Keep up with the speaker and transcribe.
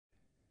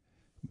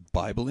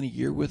Bible in a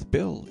Year with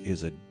Bill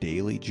is a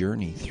daily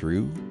journey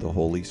through the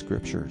Holy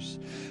Scriptures.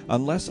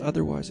 Unless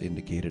otherwise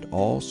indicated,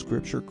 all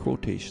scripture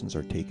quotations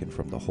are taken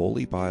from the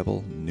Holy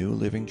Bible, New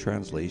Living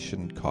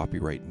Translation,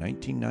 copyright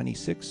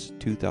 1996,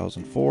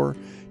 2004,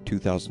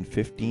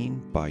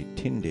 2015 by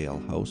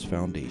Tyndale House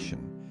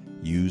Foundation.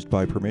 Used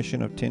by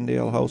permission of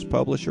Tyndale House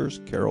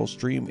Publishers, Carroll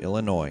Stream,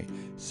 Illinois,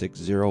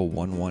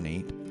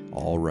 60118.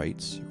 All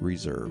rights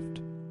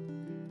reserved.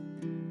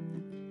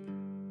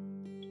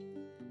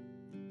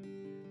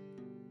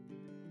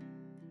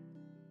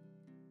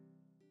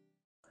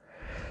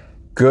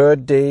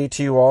 Good day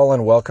to you all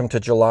and welcome to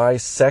July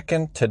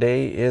 2nd.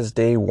 Today is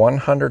day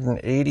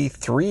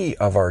 183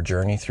 of our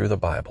journey through the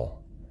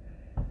Bible.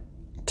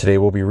 Today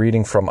we'll be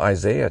reading from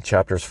Isaiah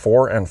chapters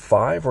 4 and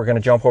 5. We're going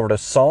to jump over to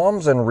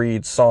Psalms and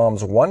read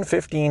Psalms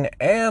 115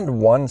 and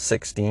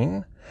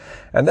 116.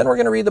 And then we're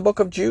going to read the book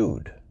of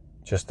Jude.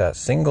 Just that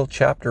single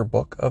chapter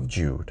book of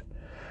Jude.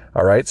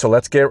 All right, so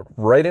let's get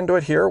right into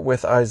it here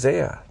with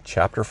Isaiah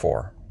chapter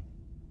 4.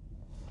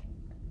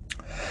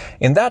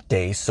 In that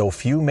day, so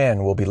few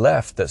men will be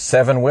left that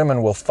 7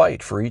 women will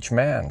fight for each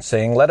man,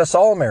 saying, "Let us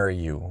all marry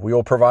you. We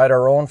will provide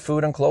our own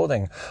food and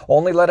clothing.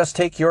 Only let us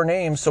take your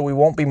name so we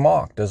won't be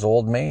mocked as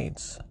old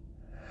maids."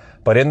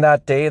 But in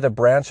that day, the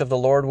branch of the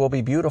Lord will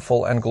be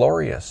beautiful and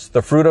glorious.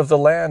 The fruit of the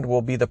land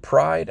will be the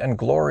pride and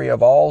glory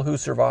of all who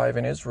survive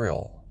in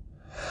Israel.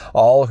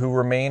 All who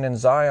remain in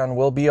Zion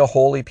will be a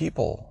holy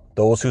people,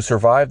 those who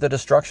survive the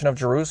destruction of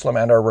Jerusalem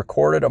and are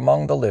recorded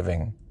among the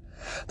living.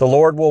 The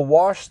Lord will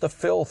wash the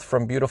filth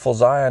from beautiful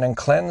Zion and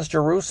cleanse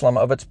Jerusalem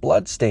of its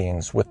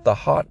bloodstains with the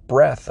hot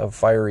breath of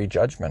fiery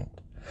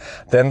judgment.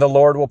 Then the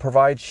Lord will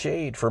provide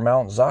shade for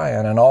Mount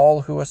Zion and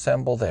all who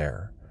assemble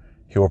there.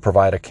 He will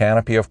provide a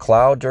canopy of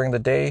cloud during the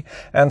day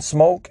and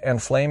smoke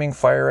and flaming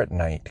fire at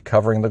night,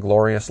 covering the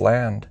glorious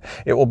land.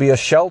 It will be a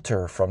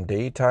shelter from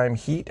daytime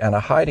heat and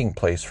a hiding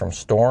place from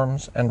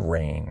storms and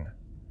rain.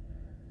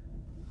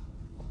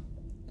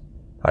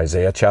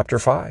 Isaiah chapter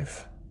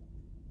 5.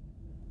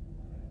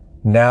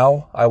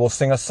 Now I will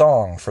sing a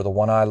song for the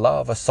one I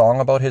love, a song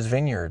about his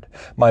vineyard.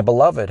 My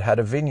beloved had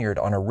a vineyard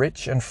on a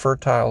rich and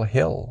fertile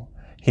hill.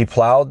 He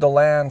plowed the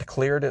land,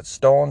 cleared its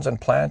stones,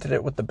 and planted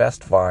it with the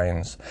best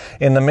vines.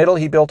 In the middle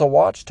he built a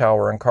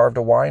watchtower and carved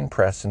a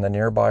winepress in the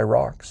nearby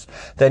rocks.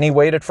 Then he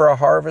waited for a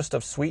harvest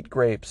of sweet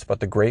grapes, but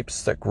the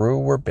grapes that grew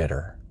were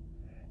bitter.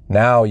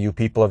 Now, you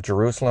people of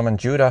Jerusalem and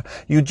Judah,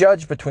 you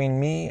judge between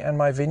me and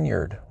my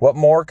vineyard. What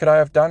more could I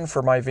have done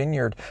for my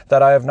vineyard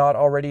that I have not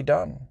already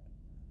done?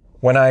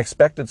 When I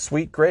expected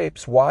sweet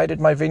grapes, why did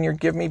my vineyard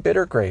give me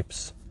bitter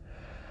grapes?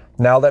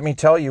 Now let me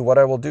tell you what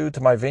I will do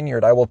to my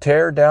vineyard. I will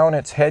tear down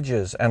its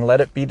hedges and let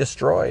it be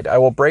destroyed. I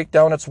will break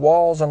down its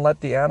walls and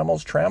let the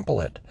animals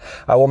trample it.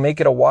 I will make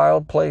it a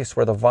wild place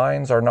where the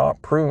vines are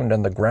not pruned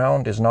and the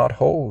ground is not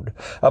hoed,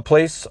 a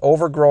place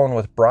overgrown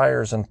with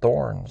briars and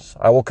thorns.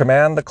 I will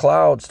command the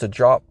clouds to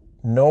drop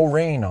no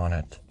rain on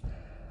it.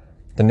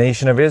 The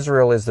nation of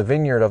Israel is the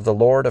vineyard of the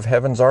Lord of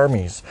heaven's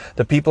armies.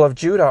 The people of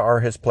Judah are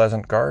his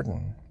pleasant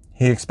garden.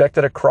 He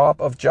expected a crop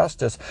of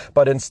justice,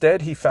 but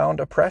instead he found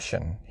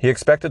oppression. He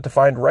expected to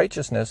find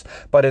righteousness,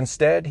 but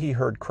instead he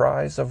heard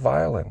cries of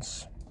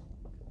violence.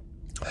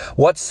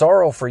 What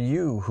sorrow for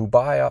you who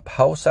buy up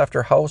house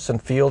after house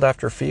and field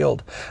after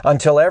field,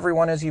 until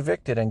everyone is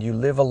evicted and you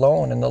live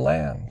alone in the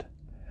land.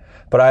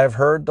 But I have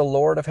heard the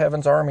Lord of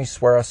heaven's armies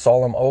swear a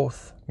solemn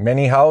oath.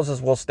 Many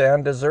houses will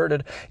stand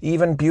deserted,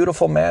 even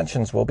beautiful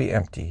mansions will be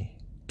empty.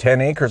 10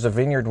 acres of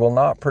vineyard will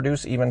not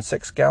produce even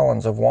 6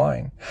 gallons of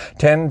wine.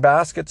 10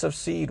 baskets of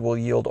seed will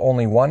yield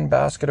only 1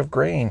 basket of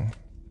grain.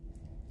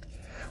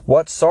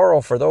 What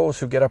sorrow for those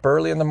who get up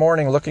early in the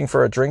morning looking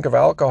for a drink of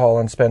alcohol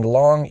and spend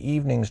long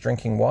evenings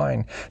drinking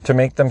wine to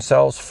make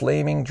themselves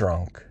flaming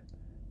drunk.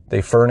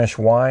 They furnish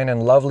wine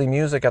and lovely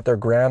music at their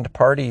grand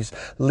parties,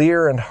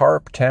 lyre and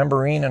harp,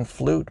 tambourine and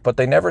flute, but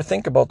they never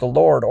think about the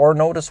Lord or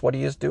notice what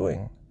he is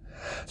doing.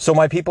 So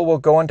my people will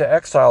go into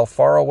exile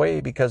far away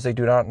because they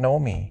do not know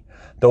me.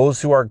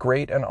 Those who are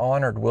great and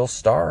honored will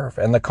starve,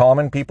 and the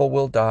common people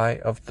will die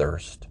of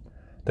thirst.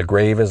 The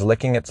grave is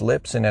licking its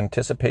lips in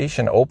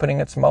anticipation, opening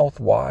its mouth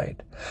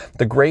wide.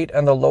 The great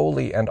and the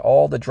lowly and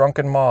all the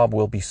drunken mob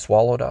will be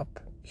swallowed up.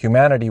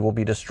 Humanity will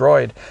be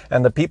destroyed,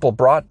 and the people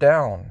brought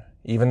down.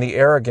 Even the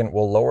arrogant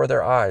will lower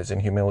their eyes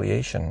in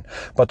humiliation.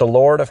 But the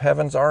Lord of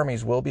heaven's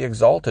armies will be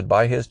exalted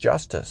by his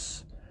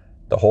justice.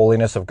 The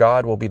holiness of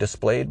God will be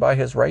displayed by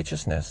his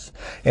righteousness.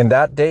 In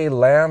that day,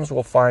 lambs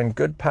will find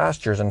good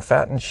pastures and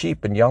fattened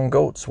sheep and young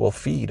goats will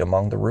feed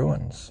among the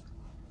ruins.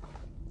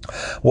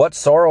 What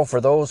sorrow for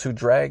those who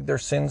drag their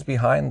sins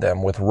behind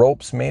them with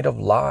ropes made of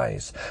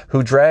lies,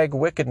 who drag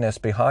wickedness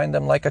behind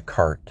them like a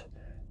cart.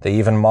 They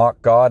even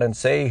mock God and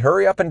say,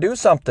 "Hurry up and do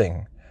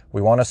something.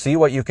 We want to see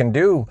what you can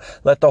do.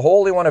 Let the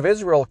Holy One of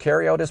Israel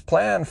carry out his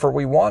plan, for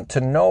we want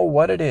to know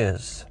what it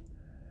is."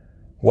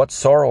 What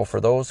sorrow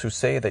for those who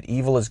say that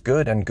evil is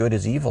good and good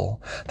is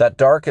evil, that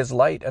dark is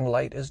light and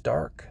light is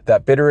dark,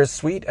 that bitter is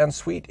sweet and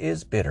sweet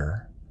is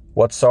bitter.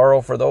 What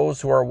sorrow for those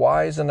who are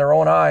wise in their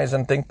own eyes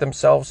and think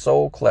themselves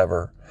so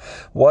clever.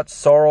 What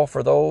sorrow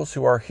for those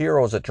who are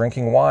heroes at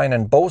drinking wine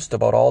and boast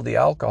about all the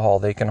alcohol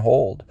they can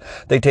hold.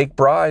 They take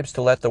bribes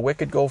to let the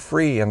wicked go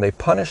free, and they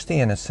punish the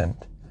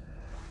innocent.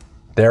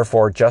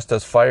 Therefore, just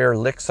as fire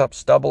licks up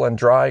stubble and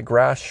dry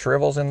grass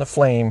shrivels in the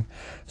flame,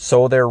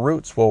 so their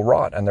roots will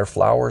rot and their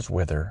flowers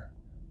wither.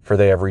 For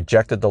they have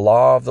rejected the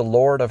law of the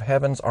Lord of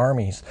heaven's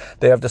armies.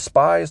 They have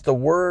despised the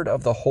word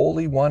of the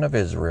Holy One of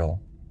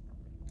Israel.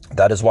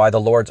 That is why the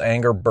Lord's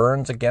anger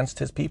burns against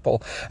his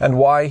people, and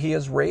why he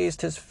has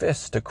raised his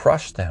fist to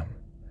crush them.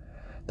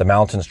 The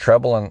mountains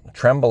tremble,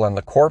 and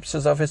the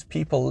corpses of his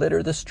people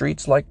litter the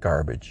streets like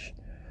garbage.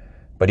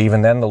 But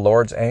even then the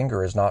Lord's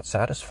anger is not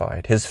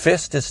satisfied. His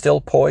fist is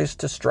still poised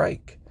to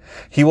strike.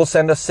 He will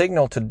send a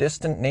signal to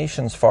distant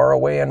nations far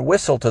away and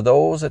whistle to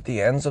those at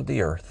the ends of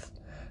the earth.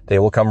 They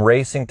will come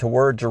racing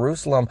toward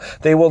Jerusalem.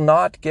 They will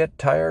not get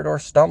tired or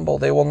stumble.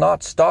 They will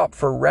not stop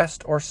for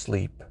rest or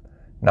sleep.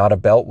 Not a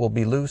belt will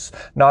be loose,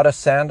 not a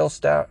sandal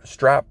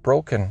strap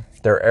broken.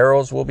 Their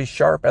arrows will be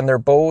sharp and their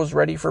bows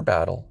ready for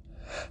battle.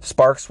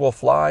 Sparks will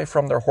fly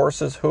from their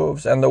horses'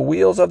 hooves, and the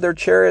wheels of their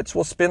chariots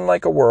will spin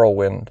like a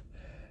whirlwind.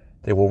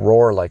 They will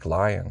roar like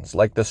lions,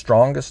 like the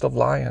strongest of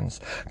lions.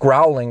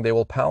 Growling, they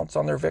will pounce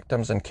on their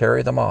victims and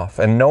carry them off,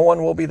 and no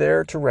one will be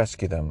there to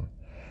rescue them.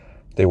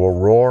 They will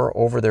roar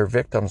over their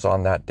victims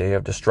on that day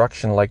of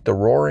destruction like the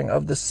roaring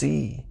of the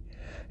sea.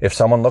 If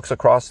someone looks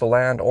across the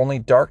land, only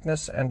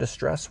darkness and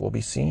distress will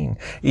be seen.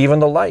 Even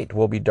the light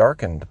will be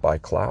darkened by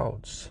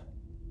clouds.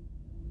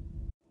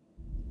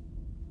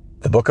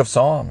 The Book of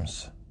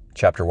Psalms,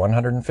 chapter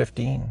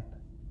 115.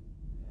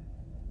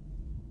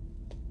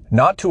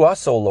 Not to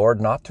us, O Lord,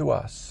 not to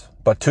us,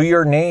 but to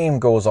your name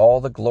goes all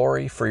the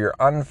glory for your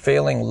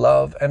unfailing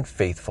love and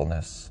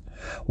faithfulness.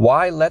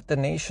 Why let the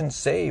nations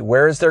say,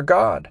 where is their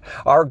God?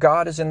 Our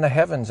God is in the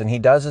heavens, and he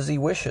does as he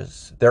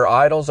wishes. Their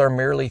idols are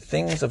merely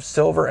things of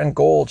silver and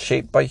gold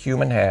shaped by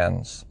human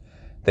hands.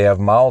 They have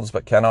mouths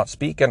but cannot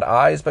speak, and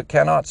eyes but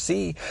cannot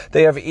see.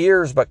 They have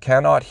ears but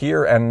cannot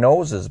hear, and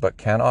noses but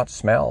cannot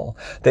smell.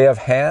 They have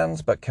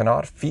hands but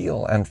cannot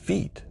feel, and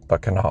feet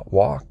but cannot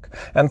walk,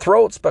 and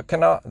throats but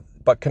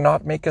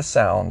cannot make a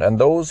sound. And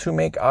those who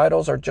make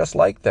idols are just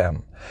like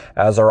them,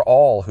 as are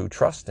all who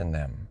trust in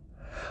them.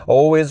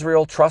 O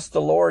Israel, trust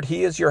the Lord.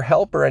 He is your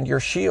helper and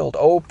your shield.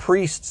 O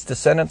priests,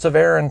 descendants of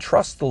Aaron,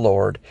 trust the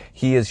Lord.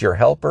 He is your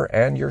helper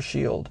and your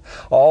shield.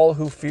 All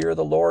who fear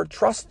the Lord,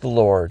 trust the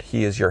Lord.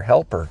 He is your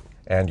helper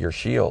and your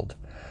shield.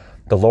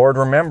 The Lord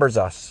remembers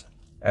us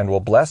and will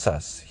bless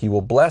us. He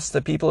will bless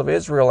the people of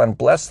Israel and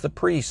bless the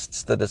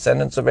priests, the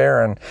descendants of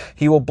Aaron.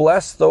 He will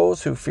bless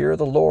those who fear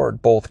the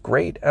Lord, both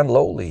great and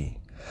lowly.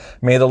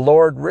 May the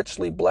Lord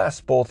richly bless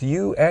both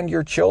you and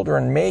your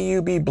children. May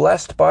you be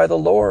blessed by the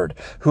Lord,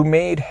 who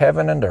made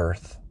heaven and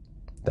earth.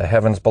 The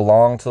heavens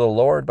belong to the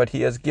Lord, but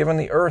he has given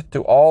the earth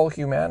to all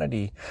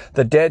humanity.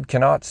 The dead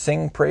cannot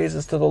sing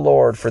praises to the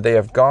Lord, for they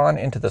have gone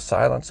into the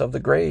silence of the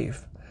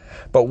grave.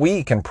 But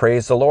we can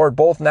praise the Lord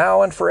both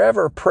now and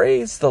forever.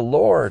 Praise the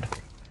Lord.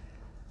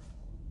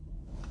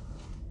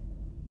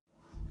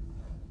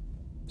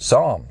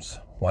 Psalms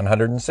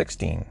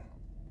 116.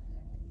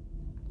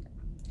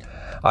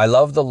 I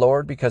love the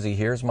Lord because he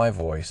hears my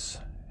voice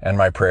and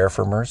my prayer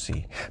for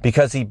mercy,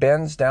 because he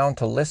bends down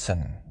to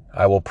listen.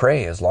 I will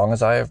pray as long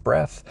as I have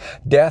breath.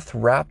 Death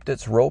wrapped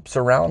its ropes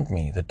around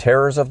me. The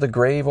terrors of the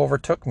grave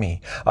overtook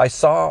me. I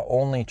saw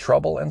only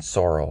trouble and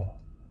sorrow.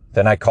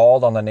 Then I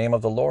called on the name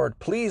of the Lord.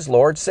 Please,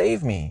 Lord,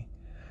 save me.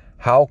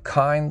 How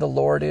kind the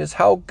Lord is,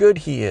 how good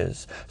he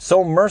is,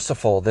 so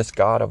merciful, this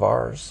God of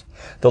ours.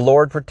 The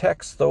Lord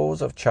protects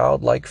those of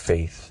childlike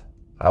faith.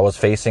 I was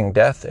facing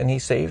death, and he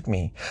saved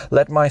me.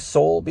 Let my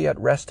soul be at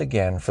rest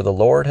again, for the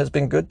Lord has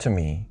been good to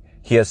me.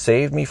 He has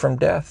saved me from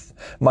death,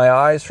 my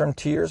eyes from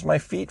tears, my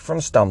feet from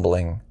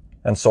stumbling.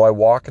 And so I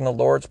walk in the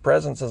Lord's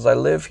presence as I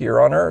live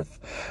here on earth.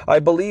 I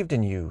believed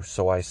in you,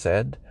 so I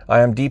said,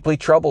 I am deeply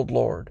troubled,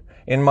 Lord.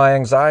 In my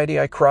anxiety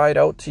I cried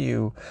out to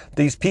you.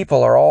 These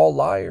people are all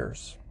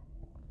liars.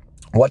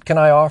 What can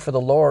I offer the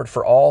Lord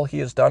for all he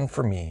has done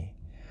for me?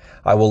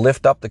 I will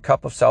lift up the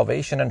cup of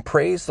salvation and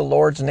praise the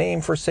Lord's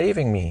name for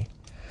saving me.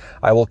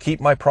 I will keep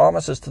my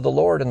promises to the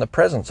Lord in the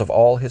presence of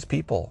all his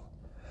people.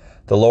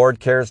 The Lord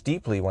cares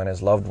deeply when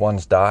his loved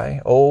ones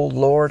die. O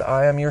Lord,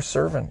 I am your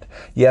servant.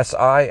 Yes,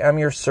 I am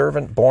your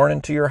servant, born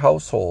into your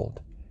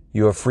household.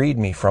 You have freed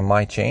me from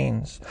my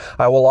chains.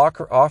 I will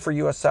offer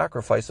you a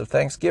sacrifice of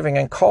thanksgiving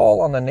and call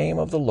on the name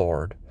of the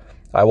Lord.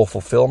 I will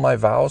fulfill my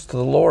vows to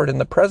the Lord in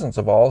the presence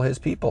of all his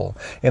people,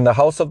 in the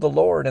house of the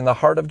Lord, in the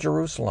heart of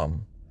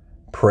Jerusalem.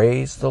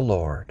 Praise the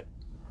Lord.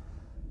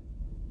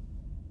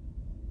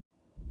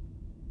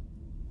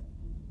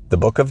 The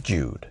Book of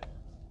Jude.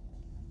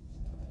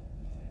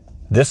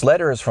 This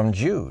letter is from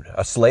Jude,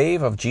 a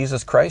slave of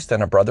Jesus Christ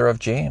and a brother of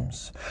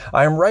James.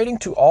 I am writing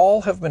to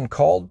all who have been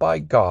called by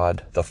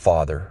God the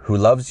Father, who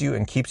loves you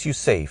and keeps you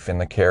safe in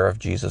the care of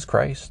Jesus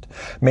Christ.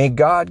 May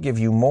God give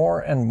you more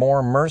and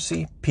more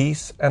mercy,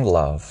 peace, and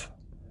love.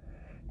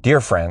 Dear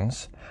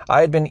friends,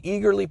 I had been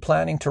eagerly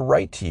planning to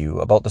write to you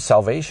about the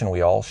salvation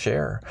we all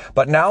share,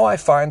 but now I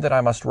find that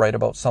I must write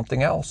about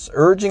something else,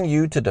 urging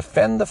you to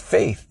defend the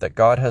faith that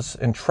God has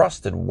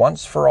entrusted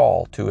once for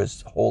all to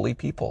his holy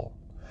people.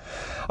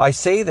 I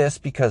say this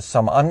because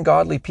some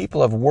ungodly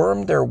people have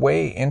wormed their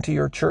way into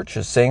your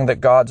churches, saying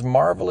that God's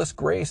marvelous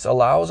grace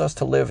allows us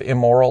to live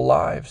immoral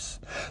lives.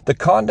 The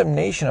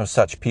condemnation of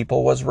such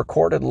people was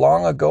recorded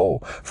long ago,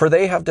 for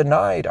they have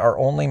denied our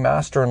only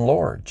Master and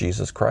Lord,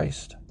 Jesus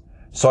Christ.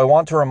 So I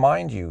want to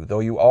remind you,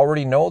 though you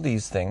already know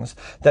these things,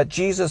 that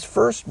Jesus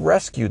first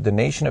rescued the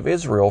nation of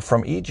Israel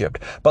from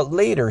Egypt, but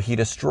later he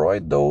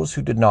destroyed those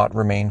who did not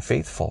remain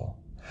faithful.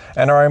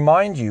 And I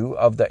remind you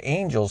of the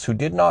angels who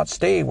did not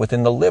stay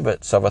within the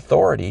limits of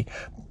authority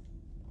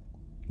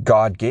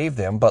God gave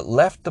them, but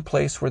left the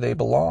place where they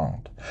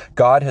belonged.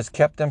 God has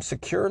kept them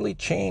securely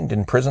chained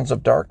in prisons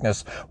of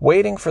darkness,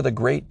 waiting for the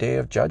great day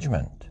of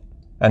judgment.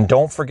 And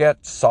don't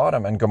forget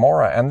Sodom and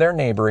Gomorrah and their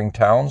neighboring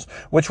towns,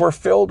 which were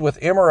filled with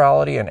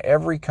immorality and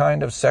every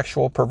kind of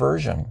sexual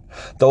perversion.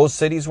 Those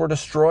cities were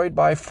destroyed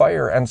by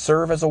fire and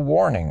serve as a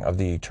warning of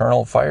the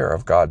eternal fire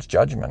of God's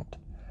judgment.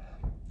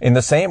 In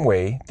the same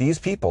way, these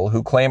people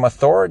who claim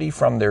authority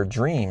from their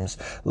dreams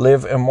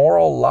live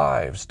immoral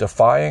lives,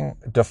 defy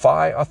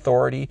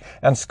authority,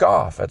 and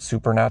scoff at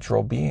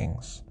supernatural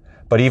beings.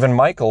 But even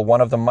Michael, one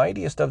of the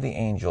mightiest of the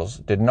angels,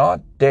 did not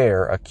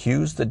dare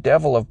accuse the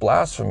devil of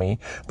blasphemy,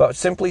 but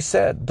simply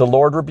said, "The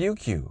Lord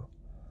rebuke you."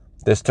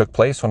 This took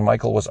place when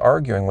Michael was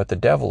arguing with the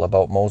devil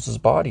about Moses'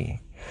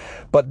 body.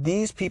 But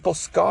these people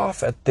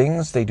scoff at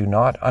things they do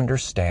not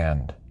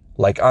understand.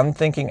 Like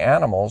unthinking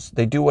animals,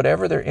 they do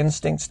whatever their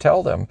instincts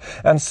tell them,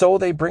 and so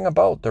they bring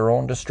about their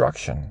own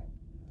destruction.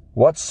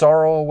 What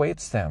sorrow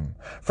awaits them?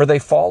 For they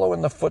follow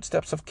in the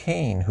footsteps of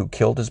Cain, who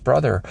killed his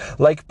brother.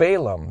 Like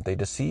Balaam, they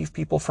deceive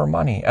people for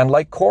money, and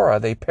like Korah,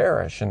 they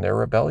perish in their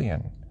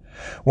rebellion.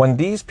 When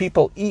these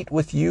people eat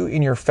with you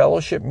in your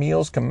fellowship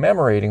meals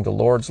commemorating the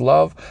Lord's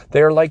love,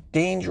 they are like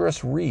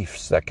dangerous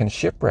reefs that can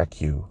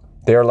shipwreck you.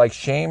 They are like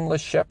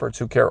shameless shepherds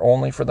who care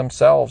only for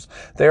themselves.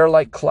 They are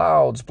like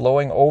clouds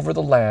blowing over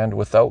the land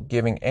without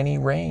giving any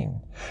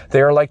rain.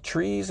 They are like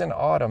trees in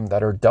autumn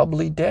that are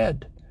doubly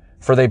dead,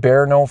 for they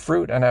bear no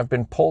fruit and have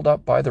been pulled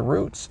up by the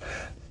roots.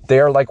 They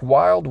are like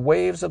wild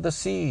waves of the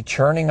sea,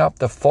 churning up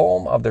the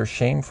foam of their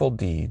shameful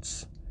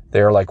deeds.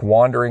 They are like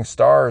wandering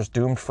stars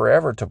doomed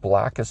forever to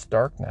blackest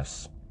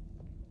darkness.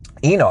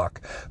 Enoch,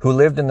 who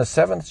lived in the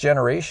 7th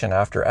generation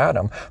after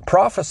Adam,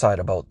 prophesied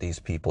about these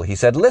people. He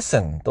said,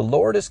 "Listen, the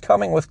Lord is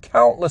coming with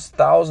countless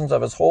thousands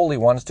of his holy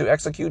ones to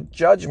execute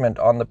judgment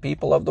on the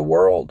people of the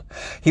world.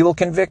 He will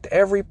convict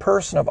every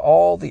person of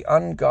all the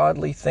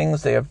ungodly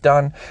things they have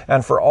done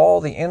and for all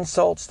the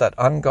insults that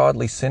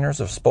ungodly sinners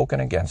have spoken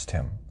against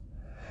him."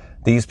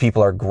 These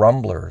people are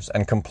grumblers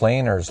and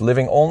complainers,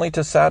 living only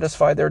to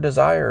satisfy their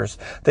desires.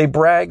 They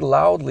brag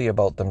loudly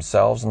about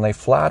themselves and they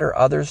flatter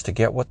others to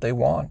get what they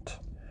want.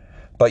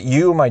 But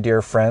you, my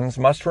dear friends,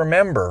 must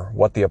remember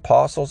what the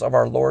apostles of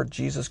our Lord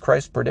Jesus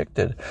Christ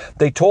predicted.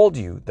 They told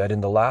you that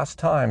in the last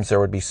times there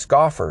would be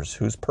scoffers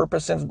whose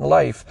purpose in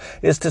life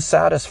is to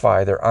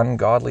satisfy their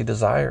ungodly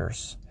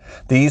desires.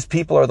 These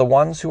people are the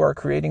ones who are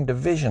creating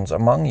divisions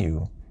among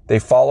you. They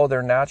follow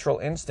their natural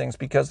instincts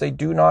because they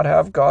do not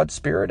have God's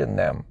Spirit in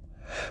them.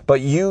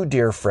 But you,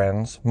 dear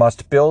friends,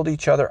 must build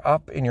each other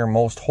up in your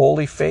most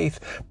holy faith,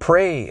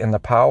 pray in the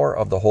power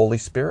of the Holy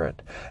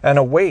Spirit, and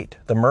await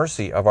the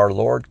mercy of our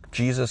Lord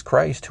Jesus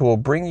Christ, who will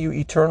bring you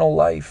eternal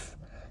life.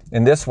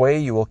 In this way,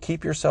 you will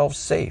keep yourselves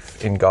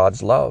safe in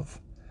God's love.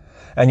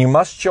 And you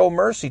must show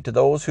mercy to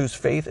those whose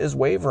faith is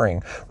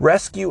wavering.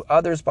 Rescue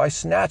others by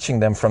snatching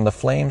them from the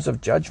flames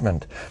of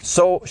judgment.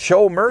 So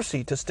show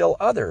mercy to still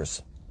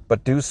others,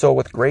 but do so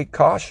with great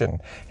caution,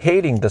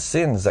 hating the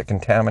sins that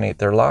contaminate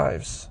their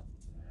lives.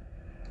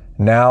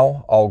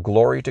 Now, all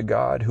glory to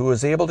God, who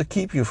is able to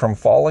keep you from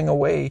falling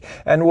away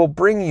and will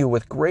bring you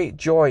with great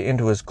joy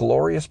into his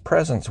glorious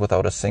presence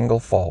without a single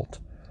fault.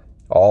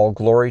 All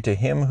glory to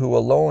him who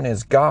alone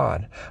is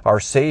God, our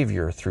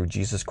Savior, through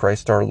Jesus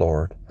Christ our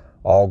Lord.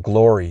 All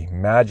glory,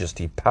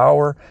 majesty,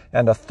 power,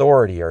 and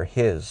authority are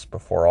his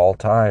before all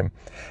time,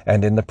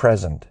 and in the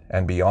present,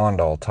 and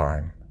beyond all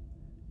time.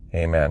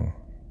 Amen.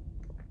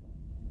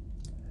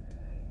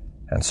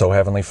 And so,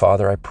 Heavenly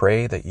Father, I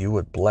pray that you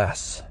would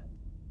bless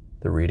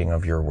the reading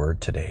of your word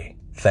today.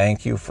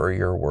 Thank you for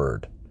your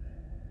word.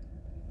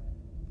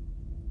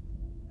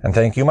 And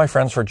thank you, my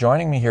friends, for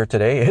joining me here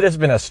today. It has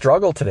been a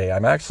struggle today.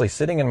 I'm actually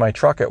sitting in my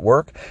truck at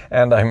work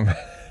and I'm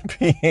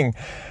being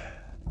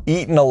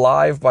eaten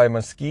alive by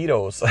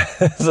mosquitoes.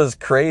 This is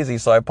crazy.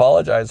 So I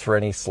apologize for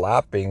any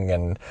slapping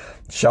and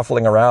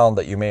shuffling around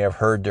that you may have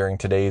heard during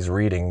today's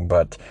reading.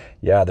 But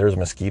yeah, there's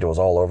mosquitoes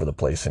all over the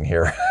place in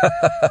here.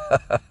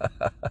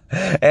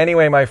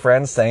 Anyway, my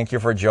friends, thank you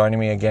for joining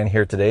me again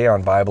here today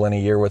on Bible in a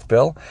Year with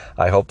Bill.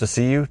 I hope to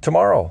see you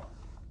tomorrow.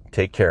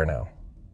 Take care now.